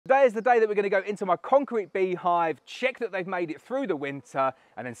Today is the day that we're going to go into my concrete beehive, check that they've made it through the winter,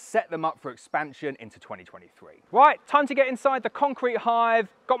 and then set them up for expansion into 2023. Right, time to get inside the concrete hive.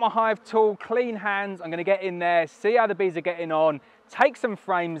 Got my hive tool, clean hands. I'm going to get in there, see how the bees are getting on, take some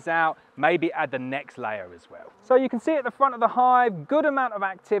frames out, maybe add the next layer as well. So you can see at the front of the hive, good amount of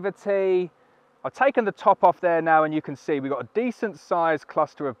activity. I've taken the top off there now, and you can see we've got a decent sized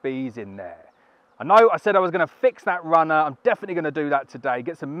cluster of bees in there. I know I said I was going to fix that runner. I'm definitely going to do that today,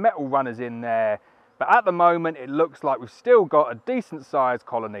 get some metal runners in there. But at the moment, it looks like we've still got a decent sized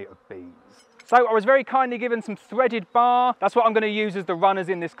colony of bees. So I was very kindly given some threaded bar. That's what I'm going to use as the runners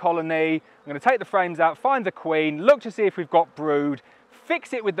in this colony. I'm going to take the frames out, find the queen, look to see if we've got brood,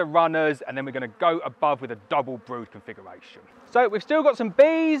 fix it with the runners, and then we're going to go above with a double brood configuration. So we've still got some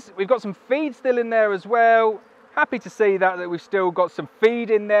bees. We've got some feed still in there as well. Happy to see that we've still got some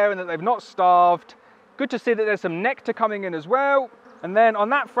feed in there and that they've not starved. Good to see that there's some nectar coming in as well. And then on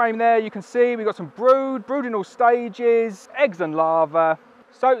that frame there, you can see we've got some brood in all stages, eggs and larvae.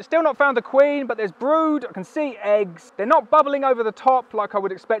 So still not found the queen, but there's brood. I can see eggs. They're not bubbling over the top like I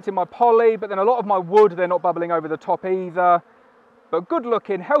would expect in my poly, but then a lot of my wood, they're not bubbling over the top either. But good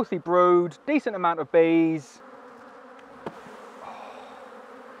looking, healthy brood, decent amount of bees.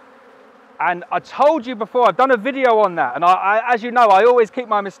 And I told you before, I've done a video on that, and as you know, I always keep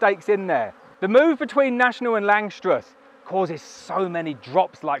my mistakes in there. The move between National and Langstrath causes so many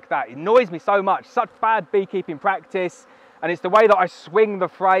drops like that. It annoys me so much, such bad beekeeping practice, and it's the way that I swing the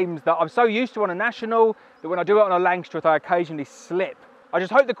frames that I'm so used to on a National that when I do it on a Langstrath, I occasionally slip. I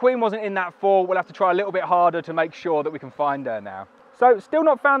just hope the queen wasn't in that fall. We'll have to try a little bit harder to make sure that we can find her now. So still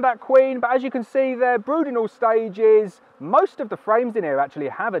not found that queen, but as you can see there, brood in all stages. Most of the frames in here actually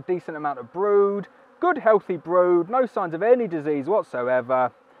have a decent amount of brood, good healthy brood, no signs of any disease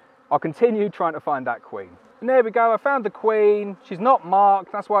whatsoever. I'll continue trying to find that queen. And there we go, I found the queen. She's not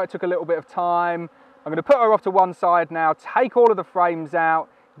marked, that's why it took a little bit of time. I'm gonna put her off to one side now, take all of the frames out,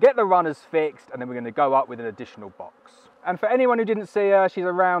 get the runners fixed, and then we're gonna go up with an additional box. And for anyone who didn't see her, she's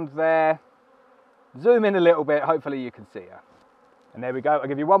around there. Zoom in a little bit, hopefully you can see her. And there we go, I'll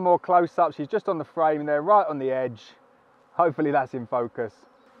give you one more close up. She's just on the frame there, right on the edge. Hopefully that's in focus.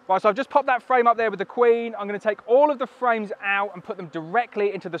 Right, so I've just popped that frame up there with the queen. I'm going to take all of the frames out and put them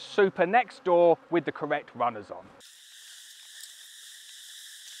directly into the super next door with the correct runners on.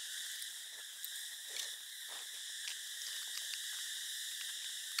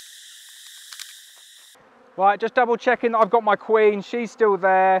 Right, just double checking that I've got my queen. She's still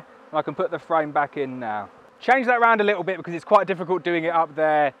there, and I can put the frame back in now. Change that around a little bit because it's quite difficult doing it up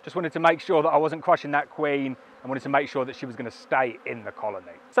there. Just wanted to make sure that I wasn't crushing that queen. I wanted to make sure that she was going to stay in the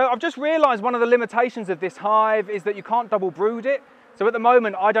colony. So I've just realised one of the limitations of this hive is that you can't double brood it. So at the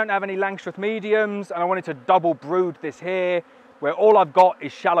moment I don't have any Langstrath mediums, and I wanted to double brood this here, where all I've got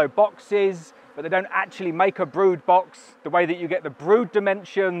is shallow boxes, but they don't actually make a brood box. The way that you get the brood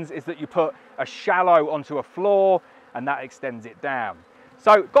dimensions is that you put a shallow onto a floor and that extends it down.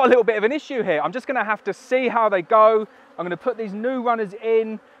 So got a little bit of an issue here. I'm just going to have to see how they go. I'm going to put these new runners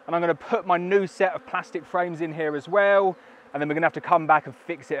in, and I'm going to put my new set of plastic frames in here as well, and then we're going to have to come back and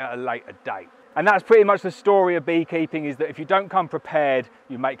fix it at a later date. And that's pretty much the story of beekeeping, is that if you don't come prepared,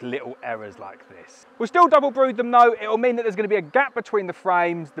 you make little errors like this. We'll still double brood them though. It'll mean that there's going to be a gap between the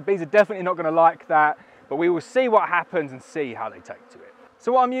frames. The bees are definitely not going to like that, but we will see what happens and see how they take to it.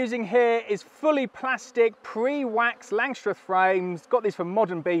 So what I'm using here is fully plastic, pre-wax Langstrath frames. Got these from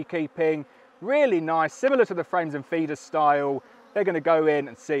Modern Beekeeping. Really nice, similar to the frames and feeders style. They're going to go in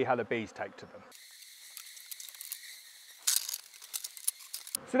and see how the bees take to them.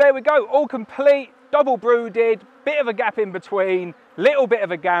 So there we go, all complete, double brooded, bit of a gap in between, little bit of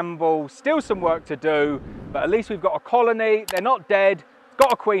a gamble, still some work to do, but at least we've got a colony, they're not dead,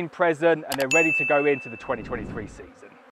 got a queen present, and they're ready to go into the 2023 season.